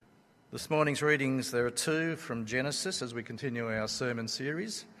This morning's readings, there are two from Genesis as we continue our sermon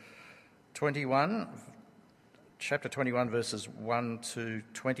series. Chapter 21, verses 1 to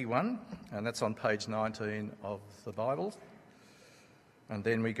 21, and that's on page 19 of the Bible. And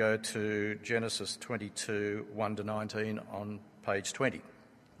then we go to Genesis 22, 1 to 19 on page 20.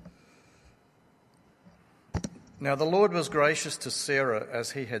 Now the Lord was gracious to Sarah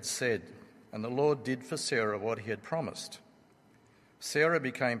as he had said, and the Lord did for Sarah what he had promised. Sarah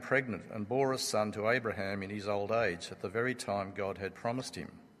became pregnant and bore a son to Abraham in his old age, at the very time God had promised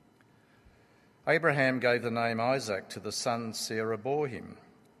him. Abraham gave the name Isaac to the son Sarah bore him.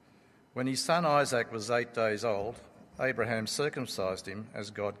 When his son Isaac was 8 days old, Abraham circumcised him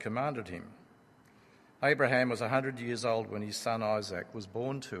as God commanded him. Abraham was 100 years old when his son Isaac was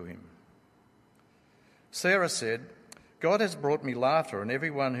born to him. Sarah said, "God has brought me laughter, and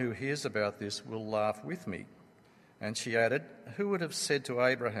everyone who hears about this will laugh with me." And she added, "Who would have said to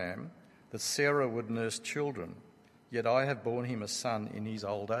Abraham that Sarah would nurse children? Yet I have borne him a son in his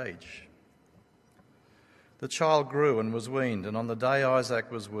old age." The child grew and was weaned, and on the day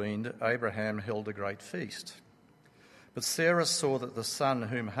Isaac was weaned, Abraham held a great feast. But Sarah saw that the son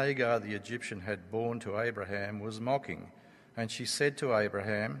whom Hagar the Egyptian had borne to Abraham was mocking, and she said to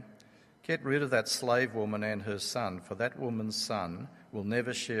Abraham, "Get rid of that slave woman and her son, for that woman's son will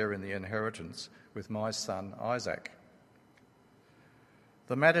never share in the inheritance with my son Isaac."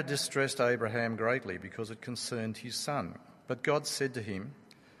 The matter distressed Abraham greatly because it concerned his son. But God said to him,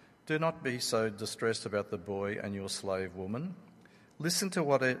 "Do not be so distressed about the boy and your slave woman. Listen to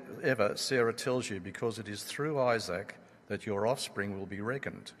whatever Sarah tells you, because it is through Isaac that your offspring will be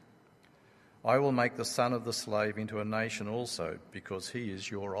reckoned. I will make the son of the slave into a nation also, because he is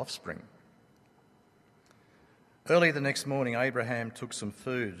your offspring." Early the next morning, Abraham took some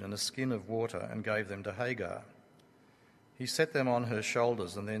food and a skin of water and gave them to Hagar. He set them on her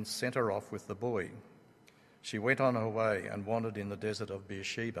shoulders and then sent her off with the boy. She went on her way and wandered in the desert of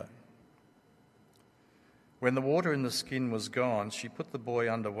Beersheba. When the water in the skin was gone, she put the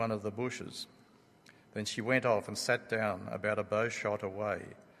boy under one of the bushes. Then she went off and sat down about a bow shot away,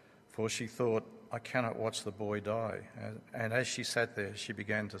 for she thought, "I cannot watch the boy die." And as she sat there, she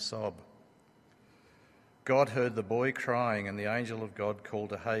began to sob. God heard the boy crying, and the angel of God called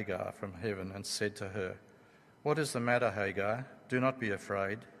to Hagar from heaven and said to her, "What is the matter, Hagar? Do not be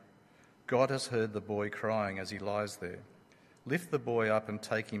afraid. God has heard the boy crying as he lies there. Lift the boy up and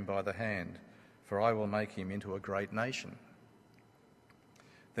take him by the hand, for I will make him into a great nation."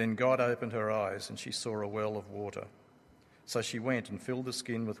 Then God opened her eyes, and she saw a well of water. So she went and filled the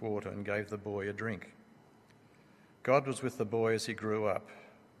skin with water and gave the boy a drink. God was with the boy as he grew up.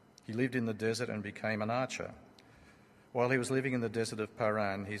 He lived in the desert and became an archer. While he was living in the desert of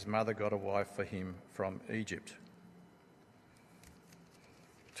Paran, his mother got a wife for him from Egypt.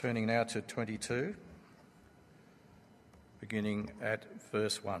 Turning now to 22, beginning at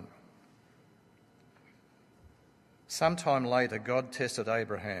verse 1. Sometime later, God tested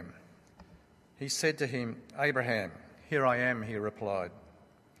Abraham. He said to him, "Abraham." "Here I am," he replied.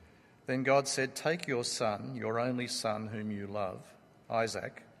 Then God said, "Take your son, your only son whom you love,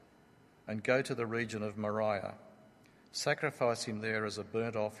 Isaac, and go to the region of Moriah. Sacrifice him there as a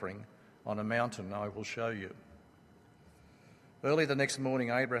burnt offering on a mountain I will show you." Early the next morning,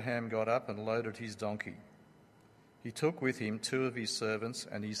 Abraham got up and loaded his donkey. He took with him 2 of his servants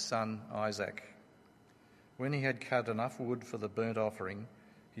and his son Isaac. When he had cut enough wood for the burnt offering,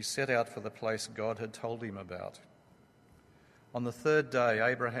 he set out for the place God had told him about. On the 3rd day,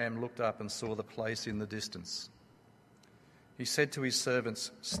 Abraham looked up and saw the place in the distance. He said to his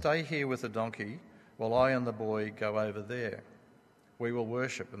servants, "Stay here with the donkey while I and the boy go over there. We will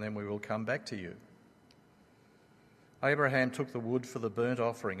worship and then we will come back to you." Abraham took the wood for the burnt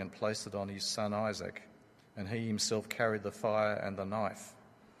offering and placed it on his son Isaac, and he himself carried the fire and the knife.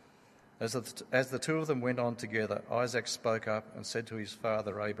 As the 2 of them went on together, Isaac spoke up and said to his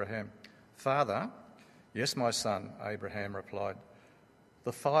father Abraham, "Father?" "Yes, my son," Abraham replied.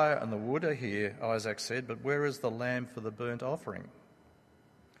 "The fire and the wood are here," Isaac said, "but where is the lamb for the burnt offering?"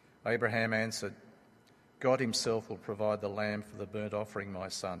 Abraham answered, "God himself will provide the lamb for the burnt offering, my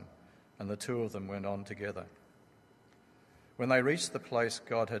son." And the 2 of them went on together. When they reached the place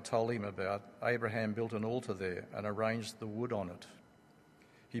God had told him about, Abraham built an altar there and arranged the wood on it.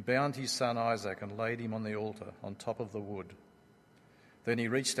 He bound his son Isaac and laid him on the altar on top of the wood. Then he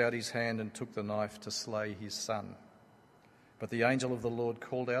reached out his hand and took the knife to slay his son. But the angel of the Lord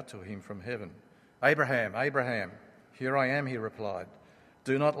called out to him from heaven, "Abraham, Abraham." "Here I am," he replied.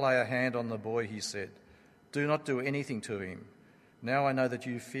 "Do not lay a hand on the boy," he said. "Do not do anything to him. Now I know that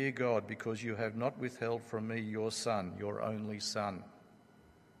you fear God, because you have not withheld from me your son, your only son."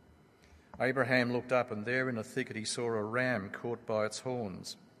 Abraham looked up, and there in a thicket he saw a ram caught by its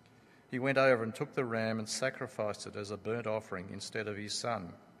horns. He went over and took the ram and sacrificed it as a burnt offering instead of his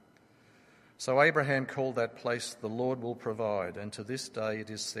son. So Abraham called that place, "The Lord will provide," and to this day it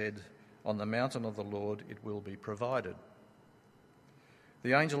is said, "On the mountain of the Lord it will be provided."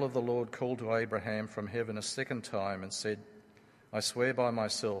 The angel of the Lord called to Abraham from heaven a second time and said, "I swear by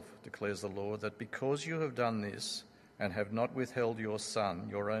myself, declares the Lord, that because you have done this and have not withheld your son,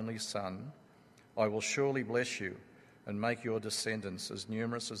 your only son, I will surely bless you and make your descendants as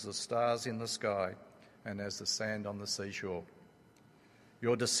numerous as the stars in the sky and as the sand on the seashore.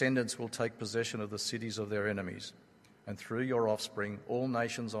 Your descendants will take possession of the cities of their enemies, and through your offspring all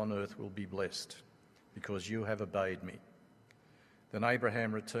nations on earth will be blessed, because you have obeyed me." Then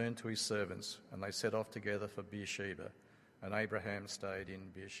Abraham returned to his servants, and they set off together for Beersheba, and Abraham stayed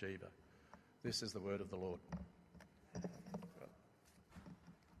in Beersheba. This is the word of the Lord.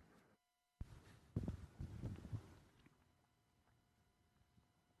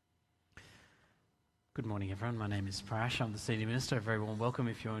 Good morning, everyone. My name is Parash. I'm the Senior Minister. A very warm welcome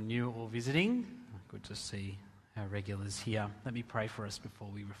if you're new or visiting. Good to see our regulars here. Let me pray for us before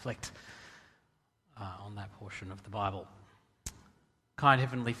we reflect on that portion of the Bible. Kind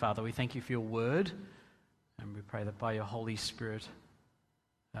Heavenly Father, we thank you for your word, and we pray that by your Holy Spirit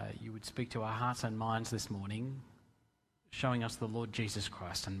you would speak to our hearts and minds this morning, showing us the Lord Jesus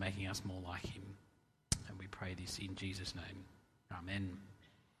Christ and making us more like him. And we pray this in Jesus' name. Amen.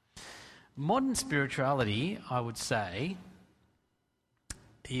 Modern spirituality, I would say,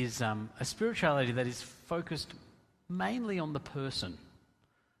 is a spirituality that is focused mainly on the person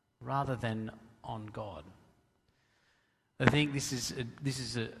rather than on God. I think this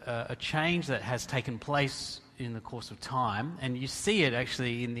is a change that has taken place in the course of time, and you see it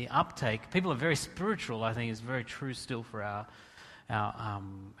actually in the uptake. People are very spiritual. I think is very true still for our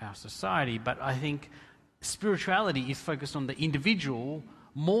society. But I think spirituality is focused on the individual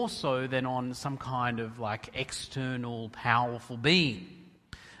more so than on some kind of like external powerful being.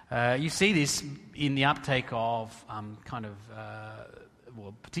 You see this in the uptake of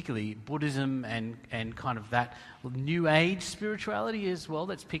particularly Buddhism and kind of that New Age spirituality as well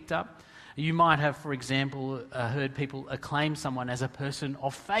that's picked up. You might have, for example, heard people acclaim someone as a person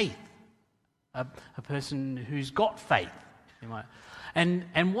of faith, a person who's got faith. You might,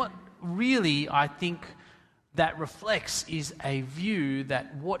 and what really I think that reflects is a view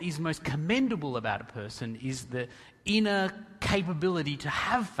that what is most commendable about a person is the inner capability to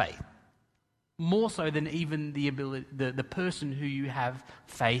have faith, more so than even the person who you have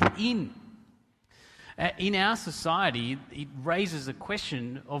faith in. In our society, it raises a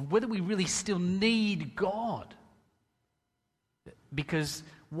question of whether we really still need God. Because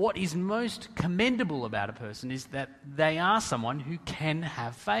what is most commendable about a person is that they are someone who can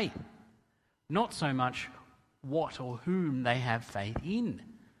have faith, not so much what or whom they have faith in,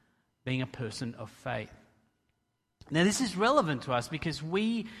 being a person of faith. Now, this is relevant to us because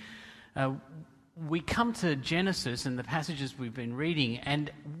we come to Genesis and the passages we've been reading,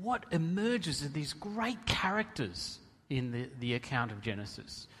 and what emerges are these great characters in the account of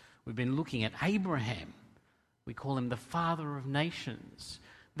Genesis. We've been looking at Abraham. We call him the father of nations.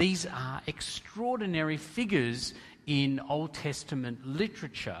 These are extraordinary figures in Old Testament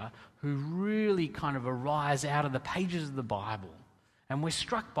literature who really kind of arise out of the pages of the Bible, and we're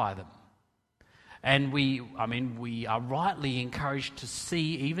struck by them. And we are rightly encouraged to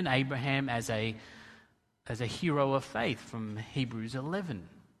see even Abraham as a hero of faith from Hebrews 11.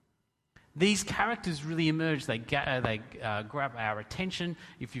 These characters really emerge. They grab our attention.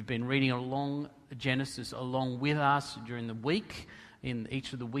 If you've been reading along Genesis along with us during the week, in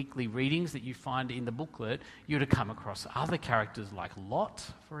each of the weekly readings that you find in the booklet, you're to come across other characters like Lot,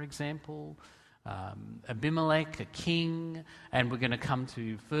 for example, Abimelech, a king, and we're going to come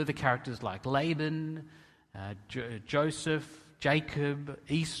to further characters like Laban, Joseph, Jacob,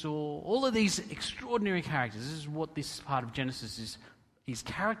 Esau, all of these extraordinary characters. This is what this part of Genesis is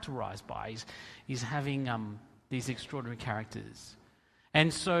characterized by, is having these extraordinary characters.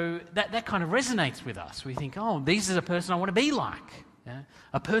 And so that kind of resonates with us. We think, oh, this is a person I want to be like. Yeah?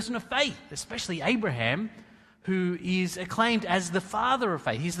 A person of faith, especially Abraham, who is acclaimed as the father of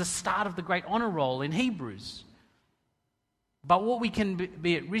faith. He's the start of the great honor roll in Hebrews. But what we can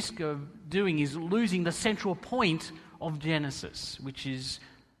be at risk of doing is losing the central point of Genesis, which is,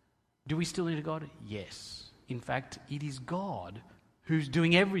 do we still need a God? Yes. In fact, it is God who's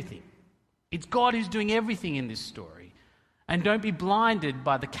doing everything. It's God who's doing everything in this story. And don't be blinded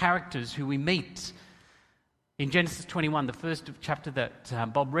by the characters who we meet In Genesis 21, the first chapter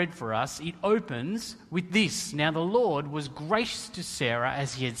that Bob read for us, it opens with this. Now the Lord was gracious to Sarah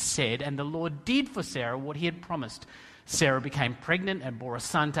as he had said, and the Lord did for Sarah what he had promised. Sarah became pregnant and bore a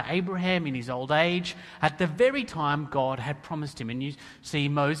son to Abraham in his old age, at the very time God had promised him. And you see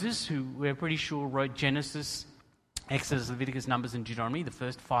Moses, who we're pretty sure wrote Genesis, Exodus, Leviticus, Numbers, and Deuteronomy, the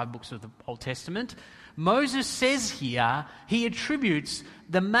first 5 books of the Old Testament. Moses says here, he attributes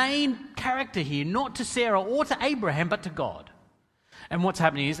the main character here, not to Sarah or to Abraham, but to God. And what's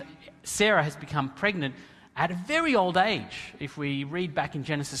happening is Sarah has become pregnant at a very old age. If we read back in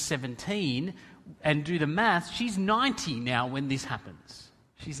Genesis 17 and do the math, she's 90 now when this happens.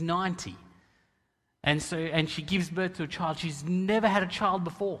 She's 90. And she gives birth to a child. She's never had a child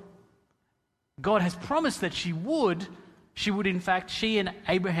before. God has promised that she would in fact, she and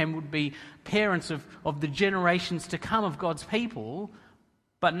Abraham would be parents of the generations to come of God's people,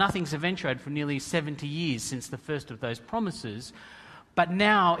 but nothing's eventuated for nearly 70 years since the first of those promises. But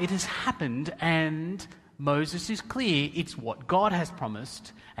now it has happened, and Moses is clear it's what God has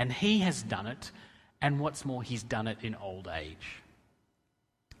promised, and he has done it, and what's more, he's done it in old age.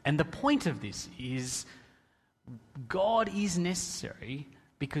 And the point of this is God is necessary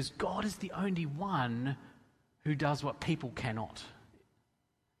because God is the only one who does what people cannot.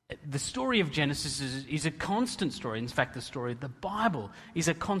 The story of Genesis is a constant story. In fact, the story of the Bible is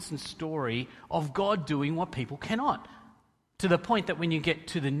a constant story of God doing what people cannot. To the point that when you get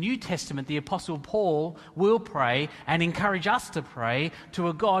to the New Testament, the Apostle Paul will pray and encourage us to pray to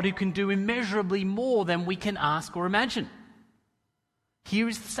a God who can do immeasurably more than we can ask or imagine. Here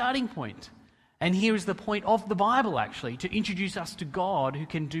is the starting point. And here is the point of the Bible, actually, to introduce us to God who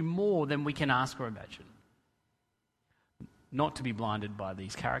can do more than we can ask or imagine. Not to be blinded by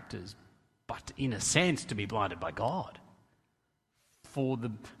these characters, but in a sense to be blinded by God. For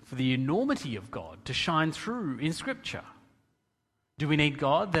the enormity of God to shine through in Scripture. Do we need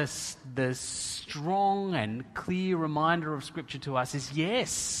God? The strong and clear reminder of Scripture to us is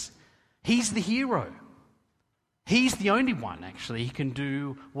yes. He's the hero. He's the only one, actually. He can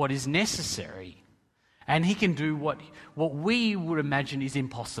do what is necessary. And he can do what we would imagine is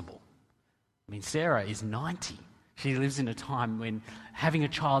impossible. I mean, Sarah is 90. She lives in a time when having a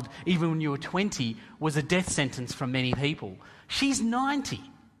child, even when you were 20, was a death sentence for many people. She's 90.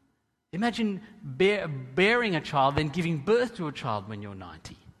 Imagine bearing a child, then giving birth to a child when you're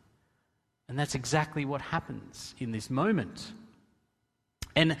 90. And that's exactly what happens in this moment.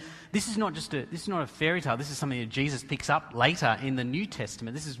 And this is not a fairy tale. This is something that Jesus picks up later in the New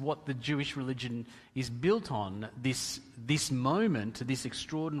Testament. This is what the Jewish religion is built on, this moment, this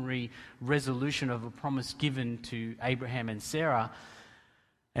extraordinary resolution of a promise given to Abraham and Sarah.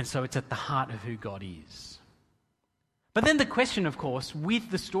 And so it's at the heart of who God is. But then the question, of course,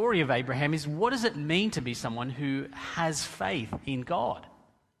 with the story of Abraham is, what does it mean to be someone who has faith in God,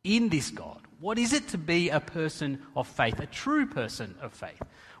 in this God? What is it to be a person of faith, a true person of faith?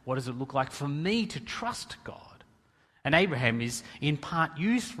 What does it look like for me to trust God? And Abraham is in part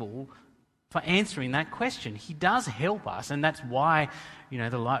useful for answering that question. He does help us, and that's why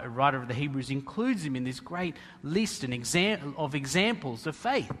the writer of the Hebrews includes him in this great list of examples of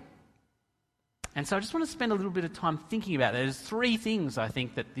faith. And so I just want to spend a little bit of time thinking about that. There's 3 things I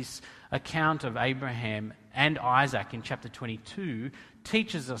think that this account of Abraham and Isaac in chapter 22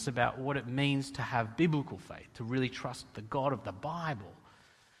 teaches us about what it means to have biblical faith, to really trust the God of the Bible.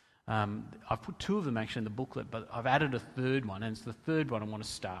 I've put 2 of them actually in the booklet, but I've added a third one, and it's the third one I want to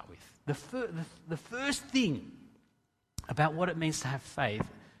start with. The first thing about what it means to have faith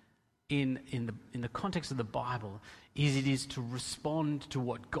in the context of the Bible is it is to respond to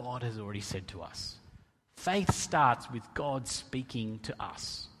what God has already said to us. Faith starts with God speaking to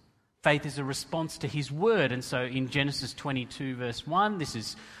us. Faith is a response to his word. And so in Genesis 22 verse 1, this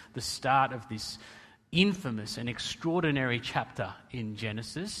is the start of this infamous and extraordinary chapter in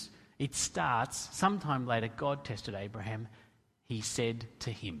Genesis. It starts, sometime later, God tested Abraham. He said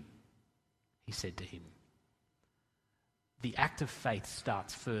to him. The act of faith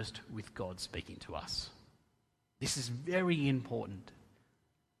starts first with God speaking to us. This is very important.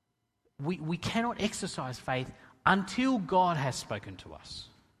 We cannot exercise faith until God has spoken to us.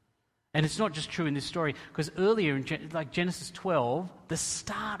 And it's not just true in this story, because earlier in Genesis 12, the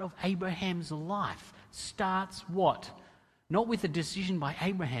start of Abraham's life starts what? Not with a decision by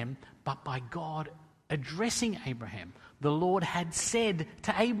Abraham, but by God addressing Abraham. The Lord had said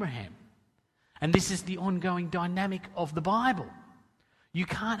to Abraham. And this is the ongoing dynamic of the Bible. You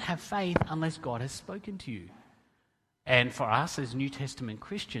can't have faith unless God has spoken to you. And for us as New Testament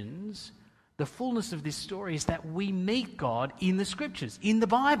Christians, the fullness of this story is that we meet God in the Scriptures, in the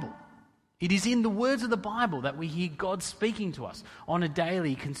Bible. It is in the words of the Bible that we hear God speaking to us on a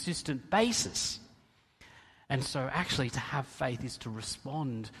daily, consistent basis. And so actually to have faith is to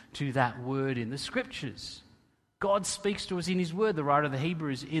respond to that word in the Scriptures. God speaks to us in his word. The writer of the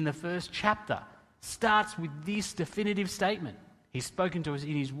Hebrews in the first chapter starts with this definitive statement. He's spoken to us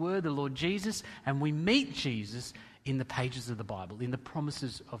in his word, the Lord Jesus, and we meet Jesus in the pages of the Bible, in the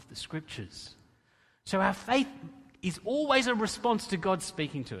promises of the Scriptures. So our faith is always a response to God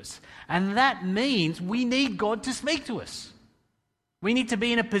speaking to us. And that means we need God to speak to us. We need to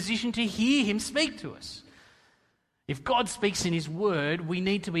be in a position to hear him speak to us. If God speaks in his word, we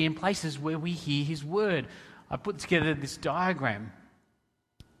need to be in places where we hear his word. I put together this diagram.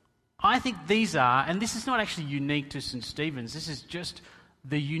 I think these are, and this is not actually unique to St. Stephen's, this is just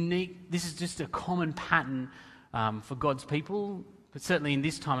a common pattern for God's people, but certainly in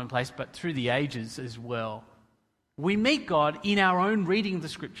this time and place, but through the ages as well. We meet God in our own reading of the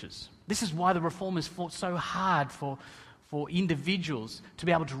Scriptures. This is why the Reformers fought so hard for individuals to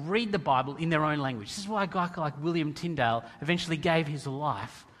be able to read the Bible in their own language. This is why a guy like William Tyndale eventually gave his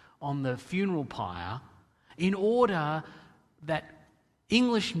life on the funeral pyre in order that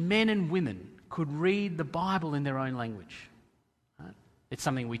English men and women could read the Bible in their own language. It's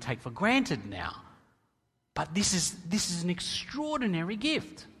something we take for granted now. But this is an extraordinary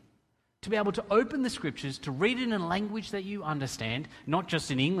gift. To be able to open the Scriptures, to read it in a language that you understand, not just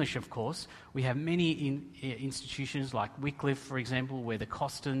in English, of course. We have many institutions like Wycliffe, for example, where the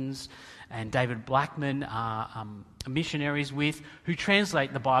Costons and David Blackman are missionaries with, who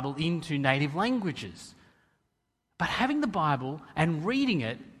translate the Bible into native languages. But having the Bible and reading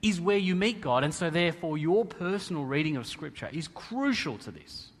it is where you meet God, and so therefore your personal reading of Scripture is crucial to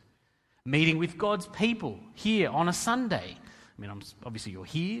this. Meeting with God's people here on a Sunday. I mean, obviously you're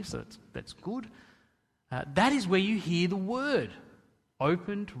here, so that's good. That is where you hear the Word.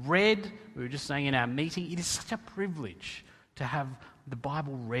 Opened, read. We were just saying in our meeting, it is such a privilege to have the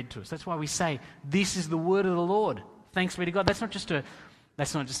Bible read to us. That's why we say, this is the Word of the Lord. Thanks be to God. That's not just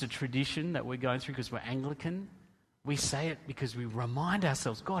a tradition that we're going through because we're Anglican. We say it because we remind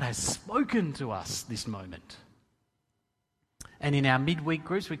ourselves God has spoken to us this moment. And in our midweek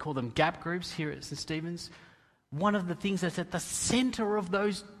groups, we call them gap groups here at St. Stephen's, one of the things that's at the center of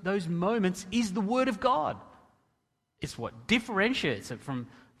those moments is the Word of God. It's what differentiates it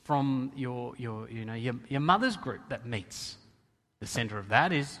from your mother's group that meets. The center of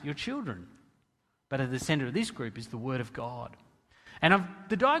that is your children. But at the center of this group is the Word of God. And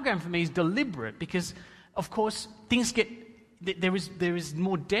the diagram for me is deliberate because, of course, things get... There is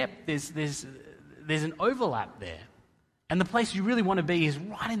more depth. There's an overlap there. And the place you really want to be is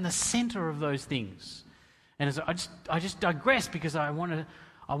right in the center of those things. And I just digress because I want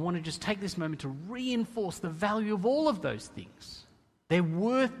to just take this moment to reinforce the value of all of those things. They're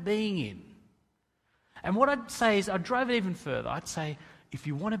worth being in. And what I'd say is, I'd drive it even further. I'd say, if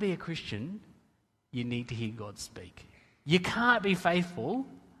you want to be a Christian, you need to hear God speak. You can't be faithful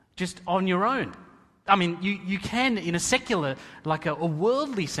just on your own. I mean, you can in a secular, like a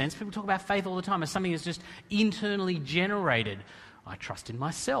worldly sense. People talk about faith all the time as something that's just internally generated. I trust in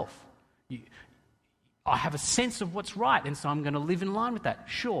myself. I have a sense of what's right, and so I'm going to live in line with that.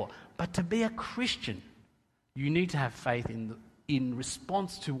 Sure, but to be a Christian, you need to have faith in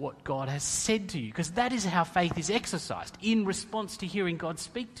response to what God has said to you, because that is how faith is exercised, in response to hearing God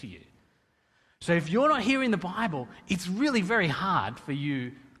speak to you. So if you're not hearing the Bible, it's really very hard for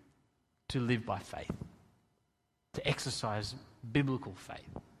you to live by faith, to exercise biblical faith.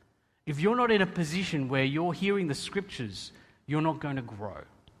 If you're not in a position where you're hearing the Scriptures, you're not going to grow.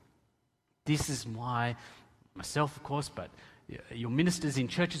 This is why myself, of course, but your ministers in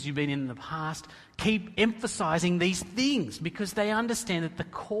churches you've been in the past, keep emphasizing these things because they understand that the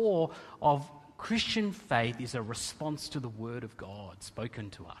core of Christian faith is a response to the Word of God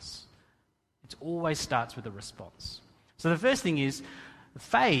spoken to us. It always starts with a response. So the first thing is,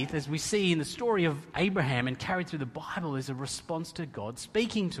 faith, as we see in the story of Abraham and carried through the Bible, is a response to God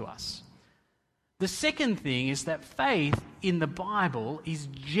speaking to us. The second thing is that faith in the Bible is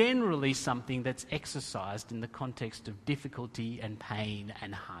generally something that's exercised in the context of difficulty and pain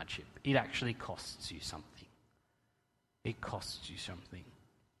and hardship. It actually costs you something. It costs you something.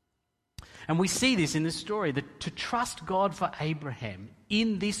 And we see this in this story, that to trust God for Abraham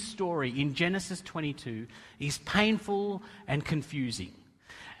in this story, in Genesis 22, is painful and confusing.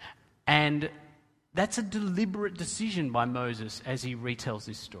 And that's a deliberate decision by Moses as he retells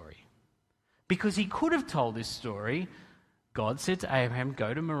this story. Because he could have told this story, God said to Abraham,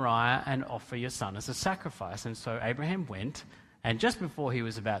 go to Moriah and offer your son as a sacrifice. And so Abraham went, and just before he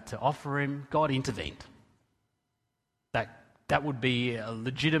was about to offer him, God intervened. That That would be a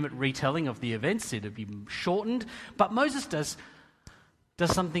legitimate retelling of the events. It would be shortened. But Moses does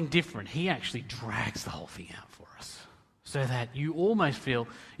something different. He actually drags the whole thing out for us so that you almost feel,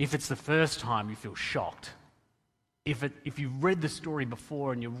 if it's the first time, you feel shocked. If you've read the story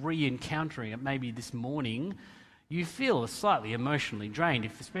before and you're re-encountering it maybe this morning, you feel slightly emotionally drained,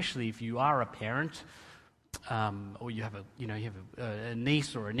 especially if you are a parent or you have a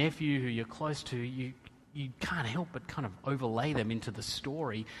niece or a nephew who you're close to. You can't help but kind of overlay them into the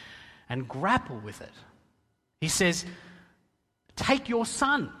story and grapple with it. He says, take your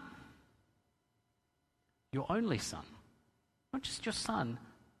son, your only son, not just your son,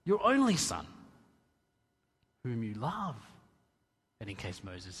 your only son, whom you love. And in case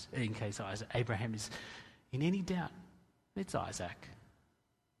Abraham is in any doubt, it's Isaac.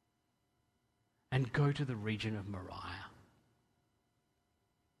 And go to the region of Moriah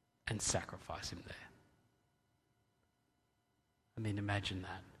and sacrifice him there. I mean, imagine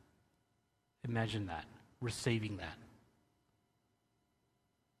that. Imagine that, receiving that.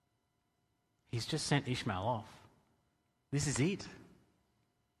 He's just sent Ishmael off. This is it.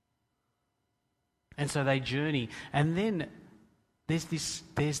 And so they journey, and then there's this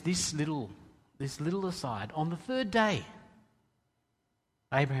little aside. On the third day,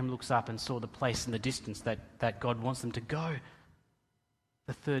 Abraham looks up and saw the place in the distance that God wants them to go.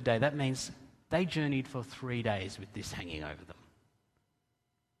 The third day, that means they journeyed for 3 days with this hanging over them.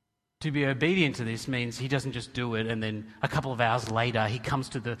 To be obedient to this means he doesn't just do it and then a couple of hours later he comes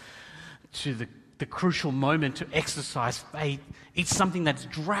to the crucial moment to exercise faith. It's something that's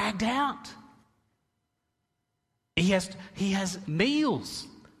dragged out. He has meals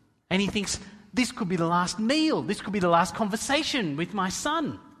and he thinks, this could be the last meal. This could be the last conversation with my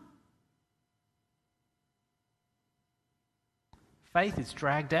son. Faith is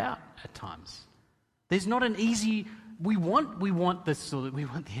dragged out at times. There's not an easy. We want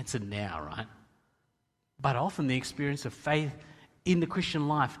the answer now, right? But often the experience of faith in the Christian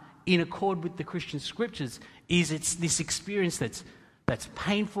life, in accord with the Christian scriptures, is it's this experience that's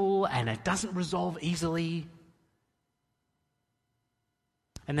painful and it doesn't resolve easily.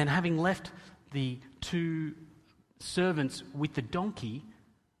 And then having left the two servants with the donkey,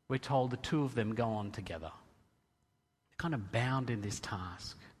 we're told the two of them go on together. They're kind of bound in this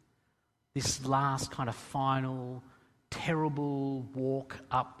task. This last kind of final, terrible walk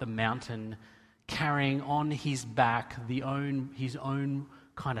up the mountain, carrying on his back his own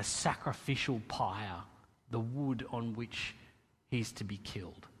kind of sacrificial pyre, the wood on which he's to be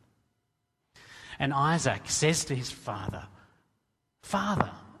killed. And Isaac says to his father,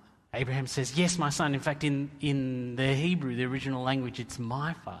 Father. Abraham says, yes, my son. In fact, in the Hebrew, the original language, it's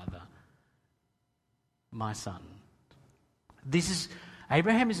my father, my son.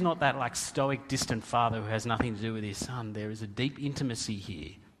 Abraham is not that like stoic, distant father who has nothing to do with his son. There is a deep intimacy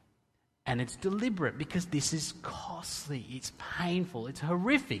here. And it's deliberate because this is costly, it's painful, it's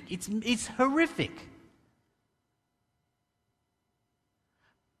horrific. It's horrific.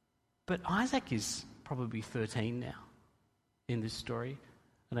 But Isaac is probably 13 now in this story.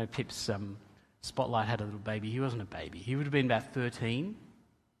 I know Pip's spotlight had a little baby. He wasn't a baby. He would have been about 13.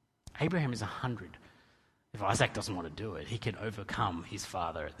 Abraham is 100. If Isaac doesn't want to do it, he can overcome his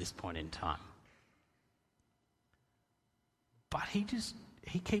father at this point in time. But he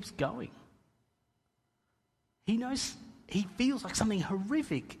keeps going. He feels like something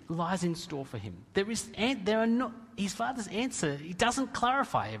horrific lies in store for him. His father's answer, it doesn't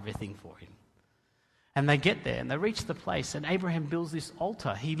clarify everything for him. And they get there and they reach the place and Abraham builds this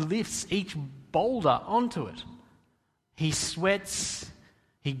altar. He lifts each boulder onto it. He sweats,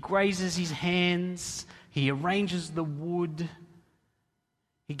 he grazes his hands, he arranges the wood,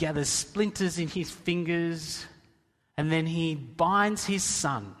 he gathers splinters in his fingers, and then he binds his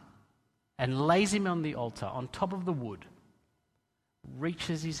son and lays him on the altar on top of the wood,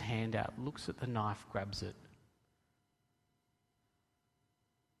 reaches his hand out, looks at the knife, grabs it.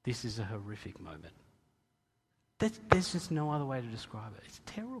 This is a horrific moment. There's just no other way to describe it. It's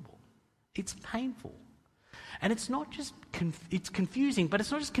terrible. It's painful. And it's not just, it's confusing, but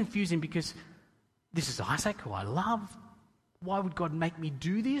it's not just confusing because this is Isaac who I love. Why would God make me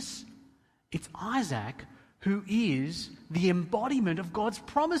do this? It's Isaac who is the embodiment of God's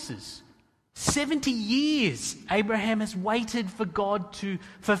promises. 70 years Abraham has waited for God to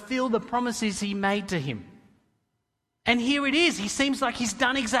fulfill the promises he made to him. And here it is. He seems like he's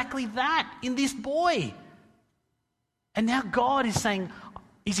done exactly that in this boy. And now God is saying,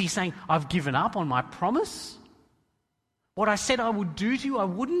 I've given up on my promise? What I said I would do to you, I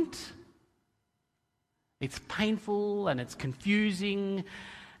wouldn't? It's painful and it's confusing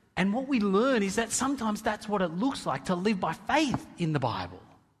And what we learn is that sometimes that's what it looks like to live by faith in the Bible,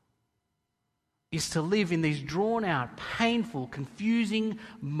 is to live in these drawn-out, painful, confusing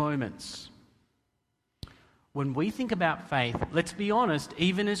moments. When we think about faith, let's be honest,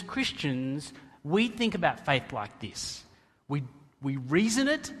 even as Christians, we think about faith like this. We reason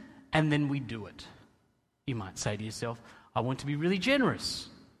it and then we do it. You might say to yourself, I want to be really generous.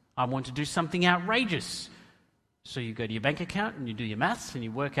 I want to do something outrageous. So you go to your bank account and you do your maths and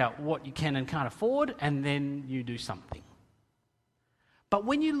you work out what you can and can't afford, and then you do something. But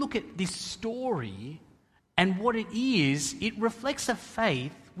when you look at this story and what it is, it reflects a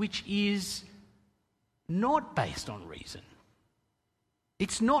faith which is not based on reason.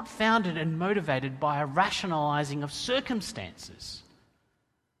 It's not founded and motivated by a rationalising of circumstances.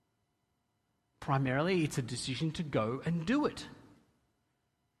 Primarily, it's a decision to go and do it,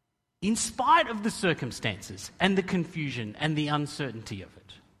 in spite of the circumstances and the confusion and the uncertainty of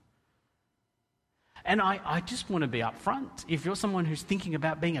it. And I just want to be upfront. If you're someone who's thinking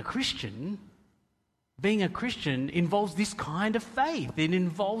about being a Christian involves this kind of faith. It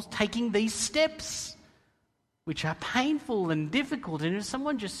involves taking these steps, which are painful and difficult. And if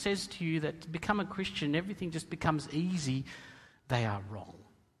someone just says to you that to become a Christian, everything just becomes easy, they are wrong.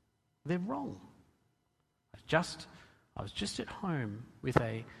 They're wrong. I was just at home with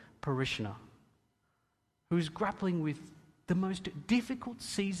a parishioner who is grappling with the most difficult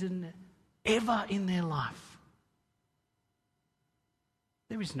season ever in their life.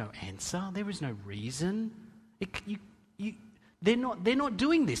 There is no answer. There is no reason. They're not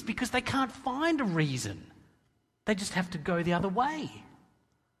doing this because they can't find a reason. They just have to go the other way.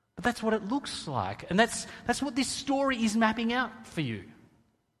 But that's what it looks like, and that's what this story is mapping out for you.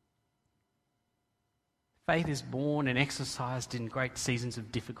 Faith is born and exercised in great seasons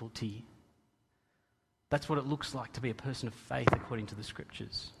of difficulty. That's what it looks like to be a person of faith according to the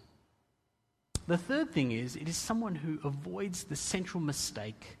Scriptures. The third thing is, it is someone who avoids the central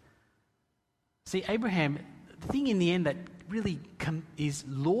mistake. See, Abraham, the thing in the end that really is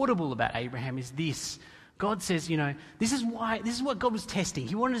laudable about Abraham is this. God says, this is what God was testing.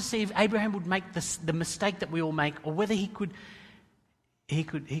 He wanted to see if Abraham would make the mistake that we all make, or whether he could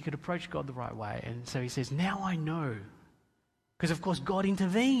approach God the right way. And so he says, now I know. Because of course God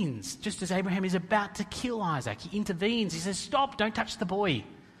intervenes. Just as Abraham is about to kill Isaac, he intervenes. He says, stop, don't touch the boy.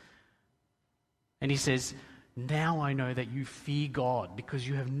 And he says, now I know that you fear God, because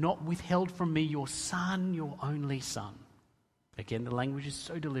you have not withheld from me your son, your only son. Again, the language is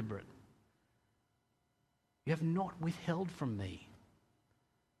so deliberate. You have not withheld from me.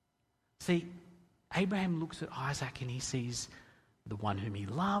 See, Abraham looks at Isaac and he sees the one whom he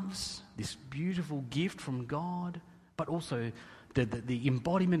loves, this beautiful gift from God, but also the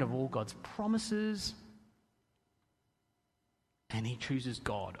embodiment of all God's promises. And he chooses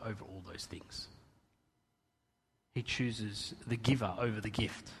God over all those things. He chooses the giver over the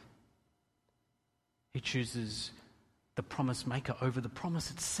gift. He chooses the promise maker over the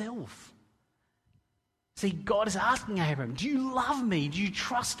promise itself. See, God is asking Abraham, do you love me? Do you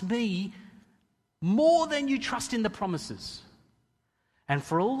trust me more than you trust in the promises? And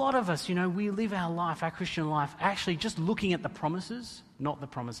for a lot of us, we live our life, our Christian life, actually just looking at the promises, not the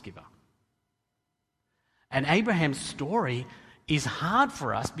promise giver. And Abraham's story is hard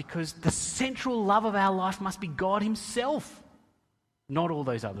for us because the central love of our life must be God himself, not all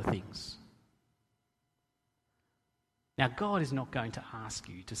those other things. Now, God is not going to ask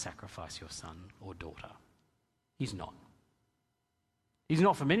you to sacrifice your son or daughter. He's not. He's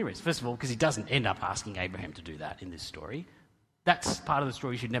not for many reasons. First of all, because he doesn't end up asking Abraham to do that in this story. That's part of the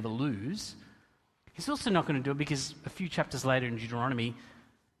story you should never lose. He's also not going to do it because a few chapters later in Deuteronomy,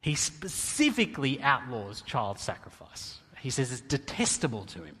 he specifically outlaws child sacrifice. He says it's detestable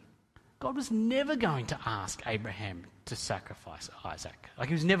to him. God was never going to ask Abraham to sacrifice Isaac.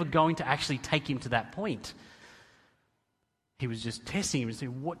 He was never going to actually take him to that point. He was just testing him and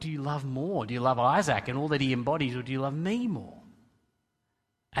saying, what do you love more? Do you love Isaac and all that he embodies, or do you love me more?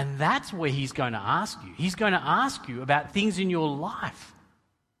 And that's where he's going to ask you. He's going to ask you about things in your life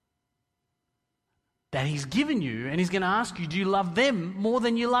that he's given you, and he's going to ask you, do you love them more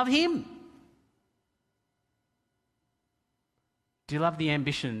than you love him? Do you love the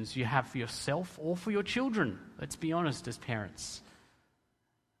ambitions you have for yourself or for your children? Let's be honest as parents.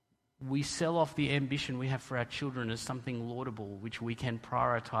 We sell off the ambition we have for our children as something laudable, which we can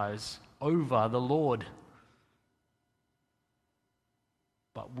prioritize over the Lord.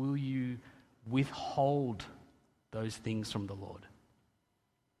 But will you withhold those things from the Lord?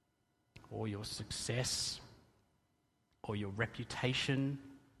 Or your success? Or your reputation?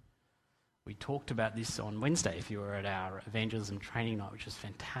 We talked about this on Wednesday if you were at our evangelism training night, which was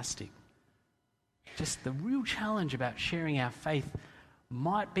fantastic. Just the real challenge about sharing our faith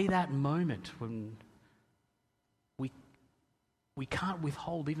might be that moment when we can't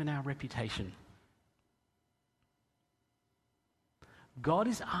withhold even our reputation. God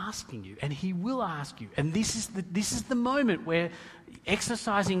is asking you, and he will ask you, and this is the moment where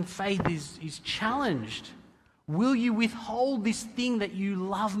exercising faith is challenged. Will you withhold this thing that you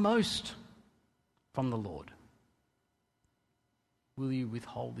love most from the Lord? Will you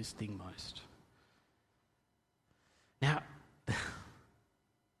withhold this thing most? Now,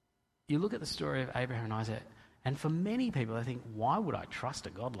 you look at the story of Abraham and Isaac, and for many people, they think, why would I trust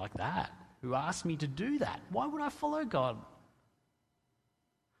a God like that, who asked me to do that? Why would I follow God?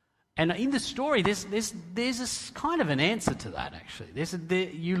 And in the story, there's a kind of an answer to that, actually.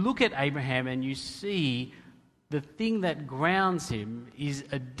 You look at Abraham and you see the thing that grounds him is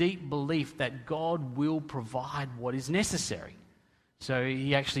a deep belief that God will provide what is necessary. So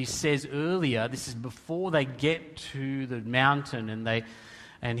he actually says earlier, this is before they get to the mountain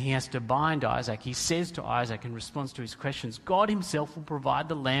and he has to bind Isaac. He says to Isaac in response to his questions, God himself will provide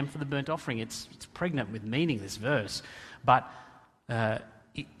the lamb for the burnt offering. It's pregnant with meaning, this verse. But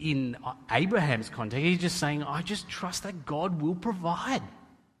in Abraham's context, he's just saying, I just trust that God will provide.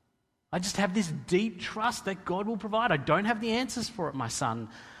 I just have this deep trust that God will provide. I don't have the answers for it, my son,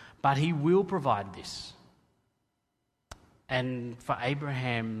 but he will provide this. And for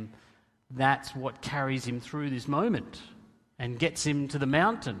Abraham, that's what carries him through this moment and gets him to the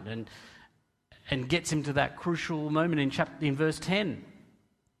mountain and gets him to that crucial moment in verse 10.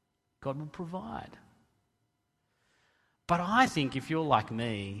 God will provide. But I think if you're like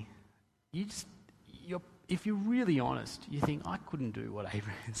me, if you're really honest, you think, I couldn't do what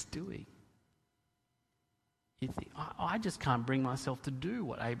Abraham's doing. You think, I just can't bring myself to do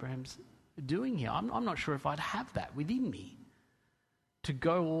what Abraham's doing here. I'm not sure if I'd have that within me to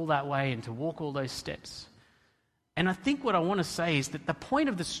go all that way and to walk all those steps. And I think what I want to say is that the point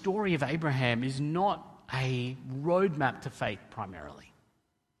of the story of Abraham is not a roadmap to faith primarily.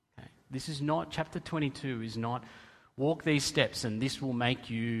 Okay? This is not, chapter 22 is not, walk these steps and this will make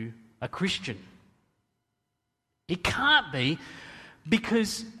you a Christian. It can't be,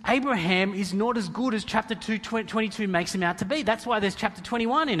 because Abraham is not as good as chapter 22 makes him out to be. That's why there's chapter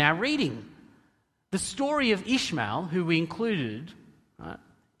 21 in our reading. The story of Ishmael, who we included, right?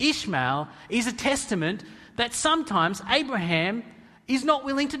 Ishmael is a testament that sometimes Abraham is not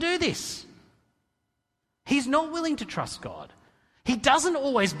willing to do this. He's not willing to trust God. He doesn't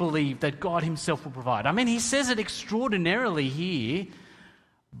always believe that God himself will provide. I mean, he says it extraordinarily here,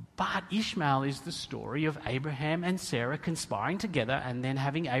 but Ishmael is the story of Abraham and Sarah conspiring together and then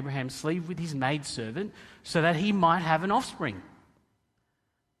having Abraham sleep with his maidservant so that he might have an offspring.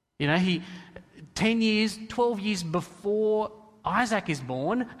 You know, 12 years before Isaac is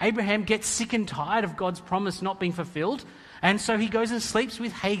born, Abraham gets sick and tired of God's promise not being fulfilled, and so he goes and sleeps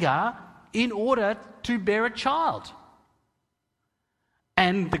with Hagar in order to bear a child.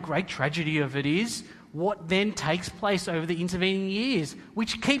 And the great tragedy of it is what then takes place over the intervening years,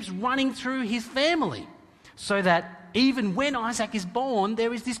 which keeps running through his family, so that even when Isaac is born,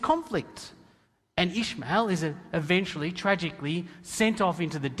 there is this conflict. And Ishmael is eventually, tragically, sent off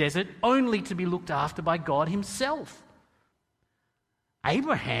into the desert only to be looked after by God himself.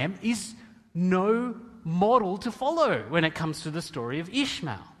 Abraham is no model to follow when it comes to the story of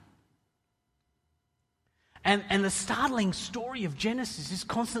Ishmael. And the startling story of Genesis is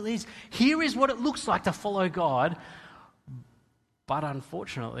constantly, here is what it looks like to follow God, but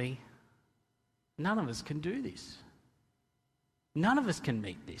unfortunately, none of us can do this. None of us can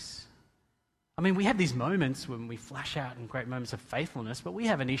meet this. I mean, we have these moments when we flash out in great moments of faithfulness, but we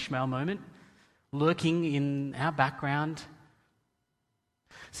have an Ishmael moment lurking in our background.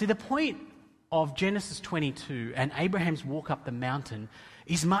 See, the point of Genesis 22 and Abraham's walk up the mountain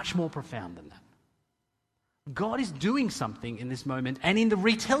is much more profound than that. God is doing something in this moment and in the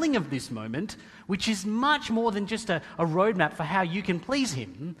retelling of this moment, which is much more than just a roadmap for how you can please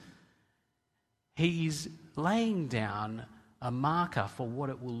him. He is laying down a marker for what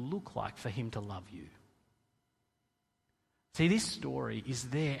it will look like for him to love you. See, this story is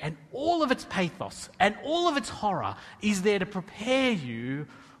there, and all of its pathos and all of its horror is there to prepare you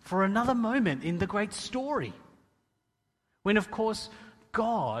for another moment in the great story. When, of course,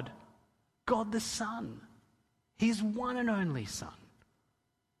 God the Son, his one and only Son,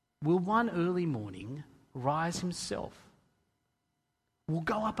 will one early morning rise himself, will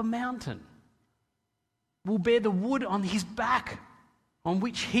go up a mountain, will bear the wood on his back on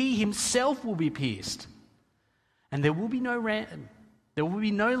which he himself will be pierced. And there will be no ram, There will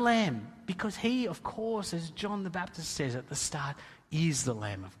be no lamb, because he, of course, as John the Baptist says at the start, is the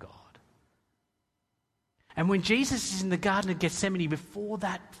Lamb of God. And when Jesus is in the Garden of Gethsemane before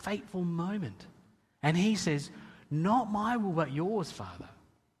that fateful moment, and he says, "Not my will, but yours, Father,"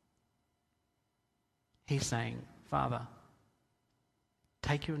 he's saying, "Father,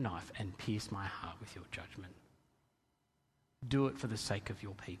 take your knife and pierce my heart with your judgment. Do it for the sake of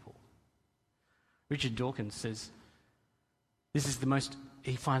your people." Richard Dawkins says,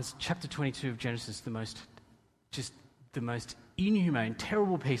 he finds chapter 22 of Genesis the most inhumane,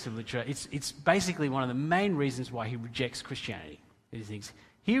 terrible piece of literature. It's basically one of the main reasons why he rejects Christianity. He thinks,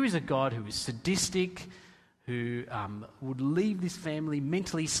 here is a God who is sadistic, who would leave this family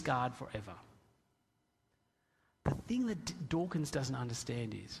mentally scarred forever. The thing that Dawkins doesn't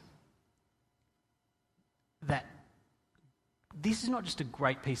understand is that this is not just a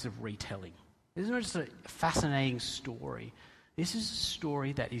great piece of retelling. This is not just a fascinating story. This is a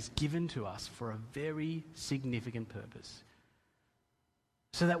story that is given to us for a very significant purpose,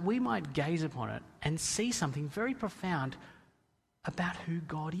 so that we might gaze upon it and see something very profound about who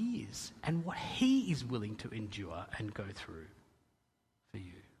God is and what he is willing to endure and go through for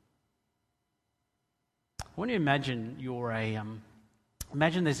you. I want you to imagine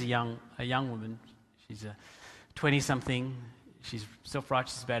imagine there's a young woman. She's a 20-something. She's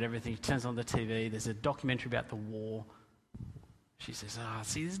self-righteous about everything. She turns on the TV. There's a documentary about the war. She says,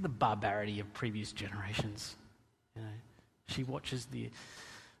 see, this is the barbarity of previous generations. She watches the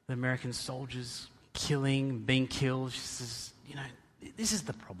American soldiers being killed. She says, this is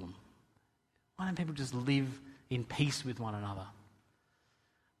the problem. Why don't people just live in peace with one another?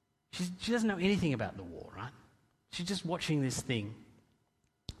 She doesn't know anything about the war, right? She's just watching this thing.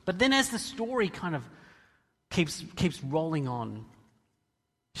 But then as the story kind of keeps rolling on,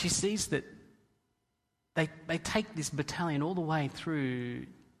 she sees that they take this battalion all the way through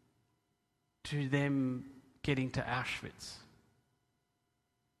to them getting to Auschwitz.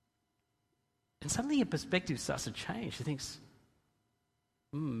 And suddenly her perspective starts to change. She thinks,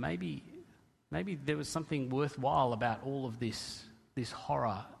 maybe there was something worthwhile about all of this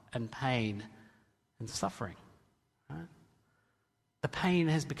horror and pain and suffering. Right? The pain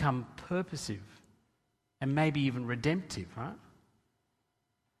has become purposive and maybe even redemptive, right?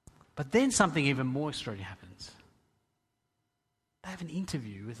 But then something even more extraordinary happens. They have an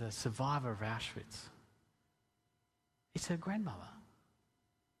interview with a survivor of Auschwitz. It's her grandmother.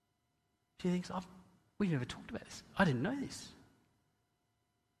 She thinks, we've never talked about this. I didn't know this.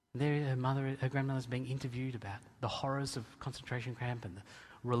 And there her grandmother's being interviewed about the horrors of concentration camp and the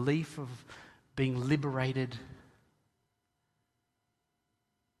relief of being liberated.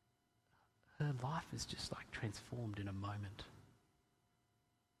 Her life is just like transformed in a moment.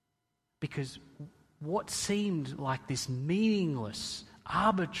 Because what seemed like this meaningless,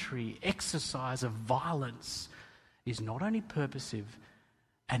 arbitrary exercise of violence is not only purposive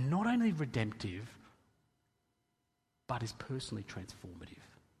and not only redemptive, but is personally transformative.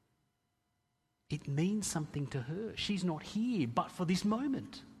 It means something to her. She's not here but for this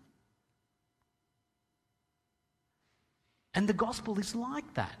moment. And the gospel is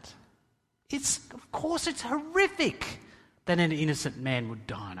like that. Of course it's horrific that an innocent man would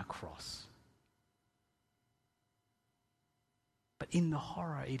die on a cross. But in the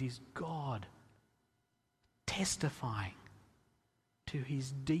horror, it is God testifying to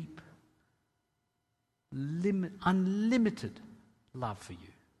his deep, unlimited love for you.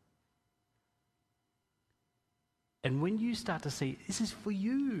 And when you start to see, this is for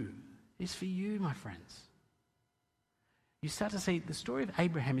you, it's for you, my friends. You start to see the story of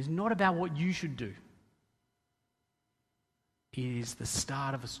Abraham is not about what you should do. It is the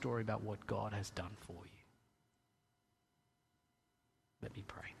start of a story about what God has done for you. Let me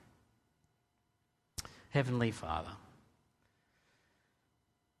pray. Heavenly Father,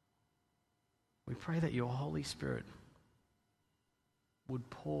 we pray that your Holy Spirit would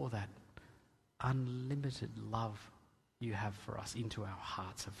pour that unlimited love you have for us into our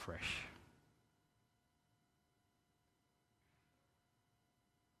hearts afresh.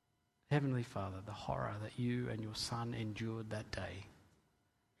 Heavenly Father, the horror that you and your Son endured that day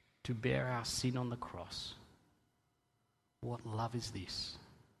to bear our sin on the cross, what love is this?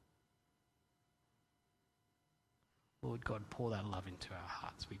 Lord God, pour that love into our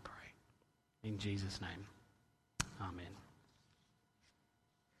hearts, we pray. In Jesus' name, amen.